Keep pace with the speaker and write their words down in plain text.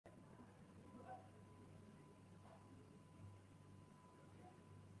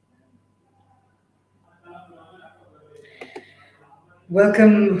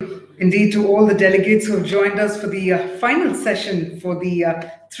Welcome indeed to all the delegates who have joined us for the final session for the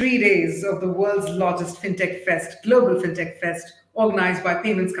 3 days of the world's largest FinTech Fest, Global FinTech Fest, organized by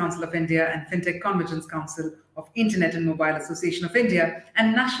Payments Council of India and FinTech Convergence Council of Internet and Mobile Association of India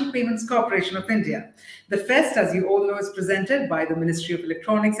and National Payments Corporation of India. The fest, as you all know, is presented by the Ministry of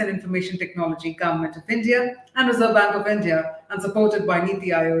Electronics and Information Technology, Government of India and Reserve Bank of India, and supported by Niti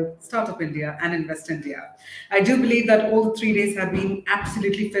Aayog, Startup India and Invest India. I do believe that all the 3 days have been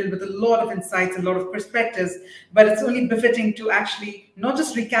absolutely filled with a lot of insights, a lot of perspectives, but it's only befitting to actually not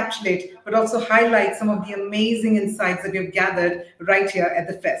just recapitulate, but also highlight some of the amazing insights that we've gathered right here at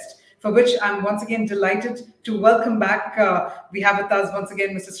the fest, for which I'm once again delighted to welcome back. We have with us once again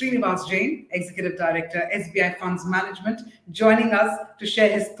Mr. Srinivas Jain, Executive Director, SBI Funds Management, joining us to share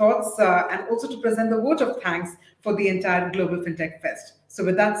his thoughts and also to present the vote of thanks for the entire Global FinTech Fest. So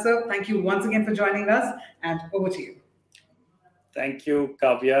with that, sir, thank you once again for joining us, and over to you. Thank you,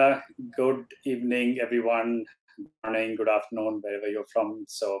 Kavya. Good evening, everyone. Good morning, good afternoon, wherever you're from.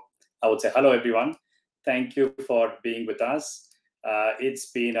 So I would say hello, everyone. Thank you for being with us.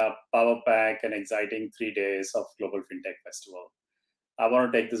 It's been a power-packed and exciting 3 days of Global FinTech Festival. I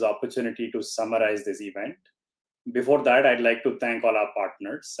want to take this opportunity to summarize this event. Before that, I'd like to thank all our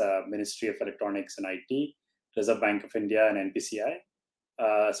partners, Ministry of Electronics and IT, Reserve Bank of India and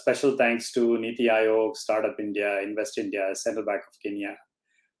NPCI. Special thanks to Niti Aayog, Startup India, Invest India, Central Bank of Kenya.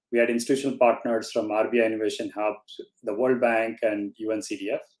 We had institutional partners from RBI Innovation Hub, the World Bank and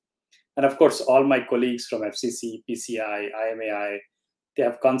UNCDF. And of course, all my colleagues from FCC, PCI, IMAI, they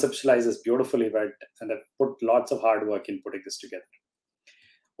have conceptualized this beautiful event and have put lots of hard work in putting this together.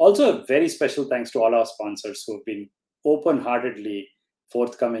 Also, a very special thanks to all our sponsors who have been open-heartedly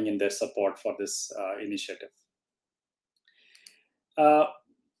forthcoming in their support for this initiative.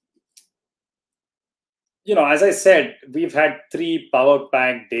 As I said, we've had 3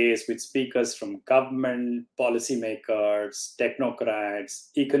 power-packed days with speakers from government, policymakers, technocrats,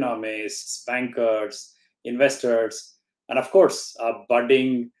 economists, bankers, investors, and of course, our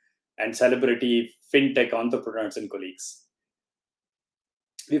budding and celebrity fintech entrepreneurs and colleagues.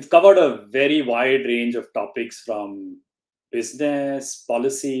 We've covered a very wide range of topics from business,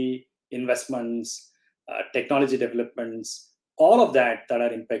 policy, investments, technology developments, all of that are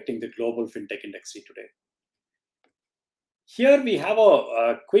impacting the global fintech industry today. Here we have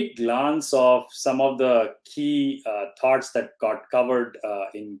a quick glance of some of the key thoughts that got covered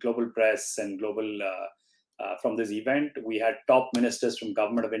in global press and global from this event. We had top ministers from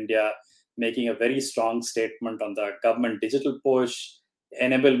Government of India making a very strong statement on the government digital push,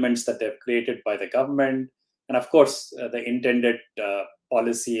 enablements that they've created by the government, and of course, the intended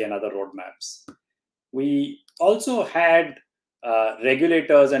policy and other roadmaps. We also had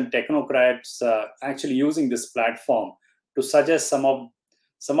regulators and technocrats actually using this platform to suggest some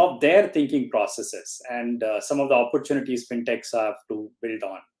of their thinking processes and some of the opportunities fintechs have to build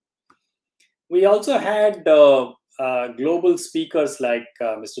on. We also had global speakers like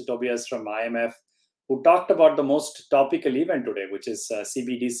Mr. Tobias from IMF, who talked about the most topical event today, which is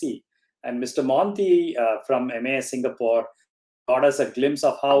CBDC. And Mr. Monty from MAS Singapore got us a glimpse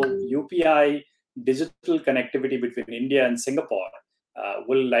of how UPI digital connectivity between India and Singapore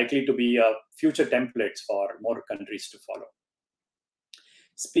will likely to be future templates for more countries to follow.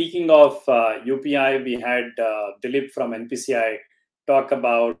 Speaking of UPI, we had Dilip from NPCI talk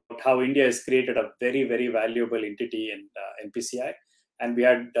about how India has created a very, very valuable entity in NPCI. And we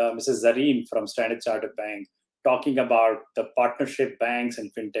had Mrs. Zareen from Standard Chartered Bank talking about the partnership banks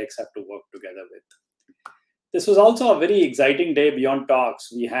and fintechs have to work together with. This was also a very exciting day beyond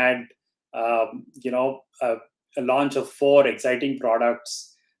talks. We had a launch of 4 exciting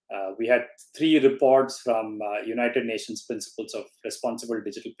products. We had 3 reports from United Nations Principles of Responsible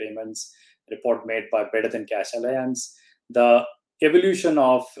Digital Payments, report made by Better Than Cash Alliance, the evolution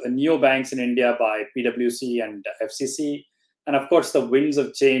of neobanks in India by PwC and FCC, and of course, the winds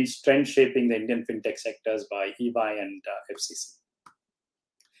of change, trend shaping the Indian fintech sectors by EY and FCC.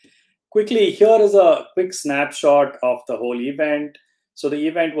 Quickly, here is a quick snapshot of the whole event. So the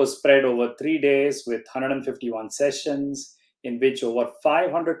event was spread over 3 days with 151 sessions in which over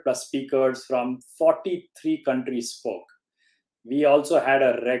 500 plus speakers from 43 countries spoke. We also had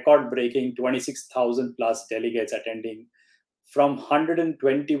a record-breaking 26,000 plus delegates attending from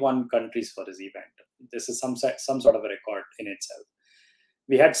 121 countries for this event. This is some sort of a record in itself.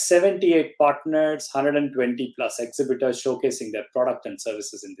 We had 78 partners, 120 plus exhibitors showcasing their product and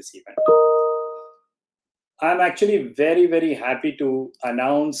services in this event. I'm actually very, very happy to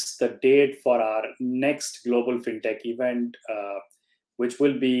announce the date for our next Global FinTech event, which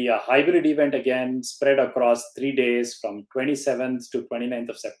will be a hybrid event again, spread across 3 days from 27th to 29th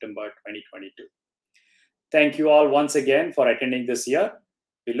of September 2022. Thank you all once again for attending this year.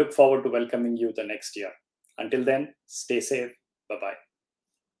 We look forward to welcoming you the next year. Until then, stay safe. Bye-bye.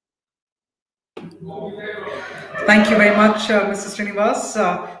 Thank you very much, Mr. Srinivas,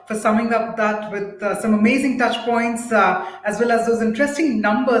 for summing up that with some amazing touch points, as well as those interesting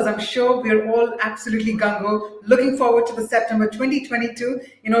numbers. I'm sure we're all absolutely gung-ho, looking forward to the September 2022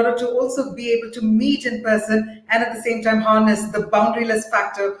 in order to also be able to meet in person and at the same time harness the boundaryless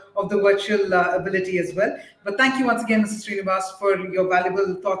factor of the virtual ability as well. But thank you once again, Mr. Srinivas, for your valuable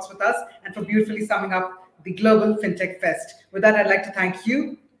thoughts with us and for beautifully summing up the Global FinTech Fest. With that, I'd like to thank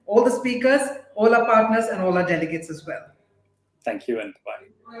you, all the speakers, all our partners, and all our delegates as well. Thank you and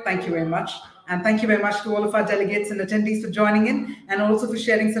bye. Thank you very much. And thank you very much to all of our delegates and attendees for joining in and also for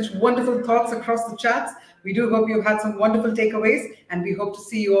sharing such wonderful thoughts across the chats. We do hope you've had some wonderful takeaways, and we hope to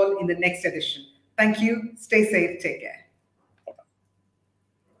see you all in the next edition. Thank you. Stay safe. Take care.